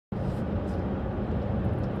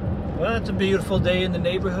Well, it's a beautiful day in the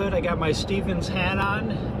neighborhood. I got my Stevens hat on,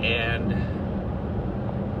 and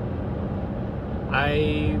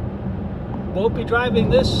I won't be driving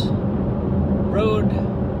this road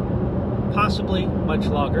possibly much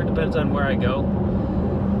longer. Depends on where I go.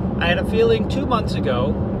 I had a feeling 2 months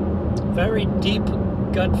ago, very deep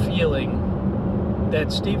gut feeling,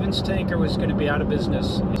 that Stevens Tanker was going to be out of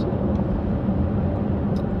business.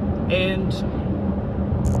 And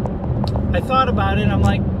I thought about it, and I'm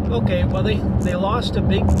like, okay, well, they lost a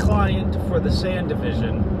big client for the sand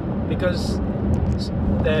division because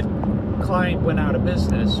that client went out of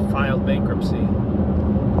business, filed bankruptcy.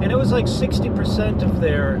 And it was like 60% of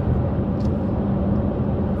their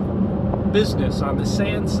business on the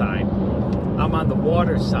sand side. I'm on the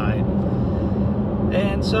water side.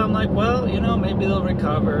 And so I'm like, well, you know, maybe they'll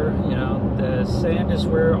recover. You know, the sand is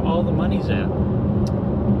where all the money's at.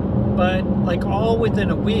 But like all within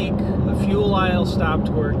a week, the fuel aisle stopped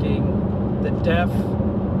working. The DEF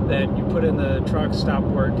that you put in the truck stopped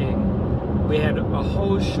working. We had a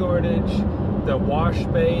hose shortage. The wash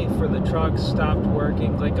bay for the trucks stopped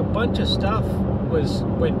working. Like a bunch of stuff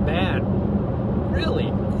went bad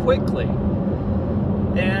really quickly.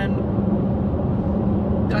 And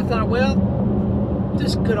I thought, well,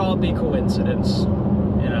 this could all be coincidence,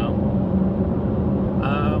 you know.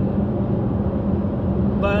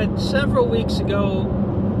 But several weeks ago,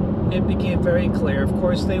 it became very clear. Of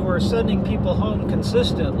course, they were sending people home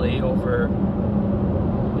consistently over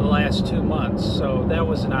the last 2 months, so that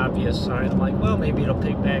was an obvious sign. I'm like, well, maybe it'll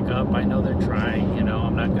pick back up. I know they're trying, you know.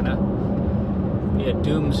 I'm not gonna be a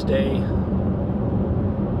doomsday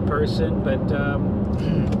person, but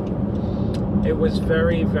it was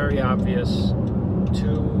very, very obvious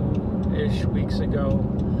 2-ish weeks ago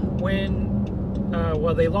when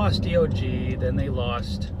well, they lost DOG, then they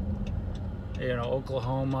lost, you know,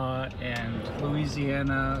 Oklahoma and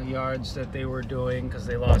Louisiana yards that they were doing because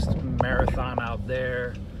they lost Marathon out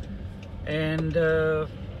there. And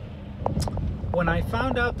when I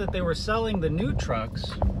found out that they were selling the new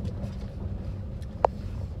trucks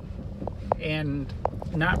and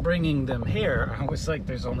not bringing them here, I was like,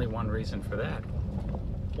 there's only one reason for that.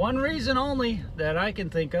 One reason only that I can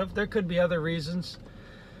think of. There could be other reasons,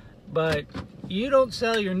 but you don't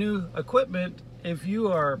sell your new equipment if you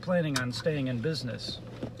are planning on staying in business.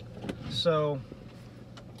 So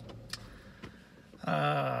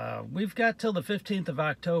we've got till the 15th of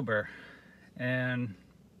October, and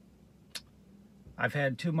I've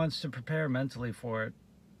had 2 months to prepare mentally for it.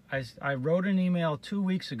 I wrote an email 2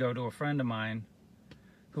 weeks ago to a friend of mine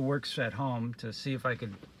who works at home to see if I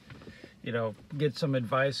could, you know, get some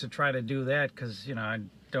advice to try to do that, because, you know, I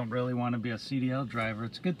don't really want to be a CDL driver.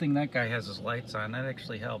 It's a good thing that guy has his lights on. That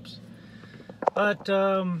actually helps. But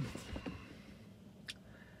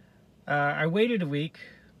I waited a week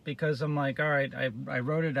because I'm like, all right, I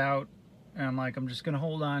wrote it out, and I'm like, I'm just going to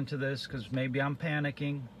hold on to this because maybe I'm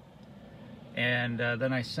panicking. And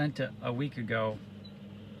then I sent it a week ago,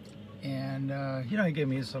 and, you know, he gave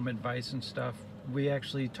me some advice and stuff. We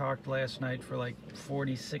actually talked last night for like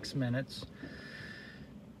 46 minutes.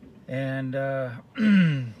 And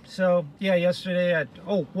so, yeah, yesterday at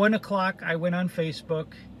 1 o'clock, I went on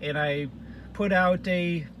Facebook and I put out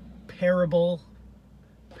a parabolic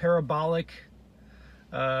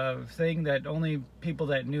thing that only people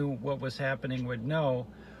that knew what was happening would know.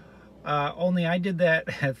 Only I did that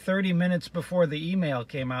 30 minutes before the email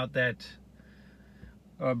came out that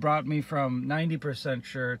brought me from 90%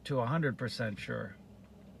 sure to 100% sure.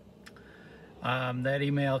 That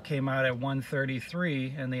email came out at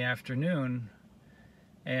 1:33 in the afternoon,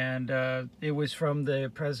 and it was from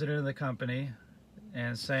the president of the company,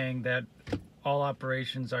 and saying that all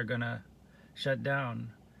operations are gonna shut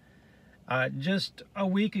down. Just a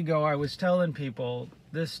week ago, I was telling people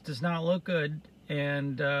this does not look good,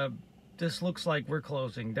 and this looks like we're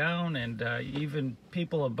closing down, and even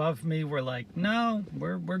people above me were like, no,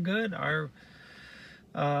 we're good.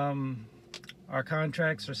 Our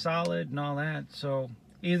contracts are solid and all that. So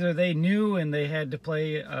either they knew and they had to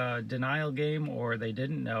play a denial game, or they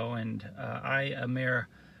didn't know. And I, a mere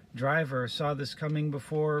driver, saw this coming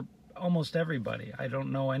before almost everybody. I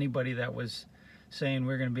don't know anybody that was saying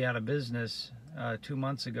we're going to be out of business 2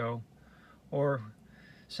 months ago or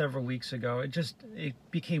several weeks ago. It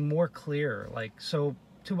became more clear. Like, so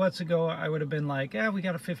 2 months ago, I would have been like, yeah, we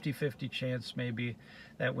got a 50-50 chance maybe.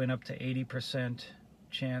 That went up to 80%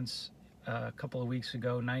 chance a couple of weeks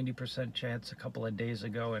ago, 90% chance a couple of days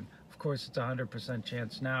ago, and of course it's 100%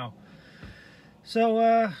 chance now. So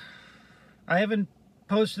I haven't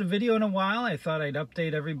posted a video in a while. I thought I'd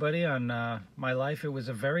update everybody on my life. It was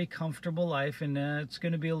a very comfortable life, and it's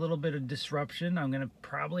going to be a little bit of disruption. I'm going to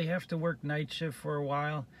probably have to work night shift for a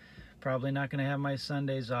while. Probably not going to have my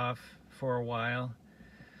Sundays off for a while.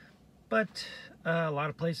 But a lot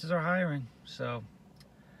of places are hiring, so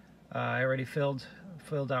I already filled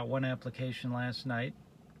out one application last night.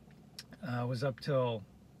 I was up till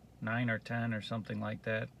 9 or 10 or something like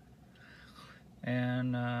that.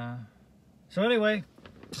 And so anyway,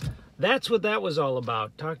 that's what that was all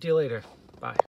about. Talk to you later. Bye.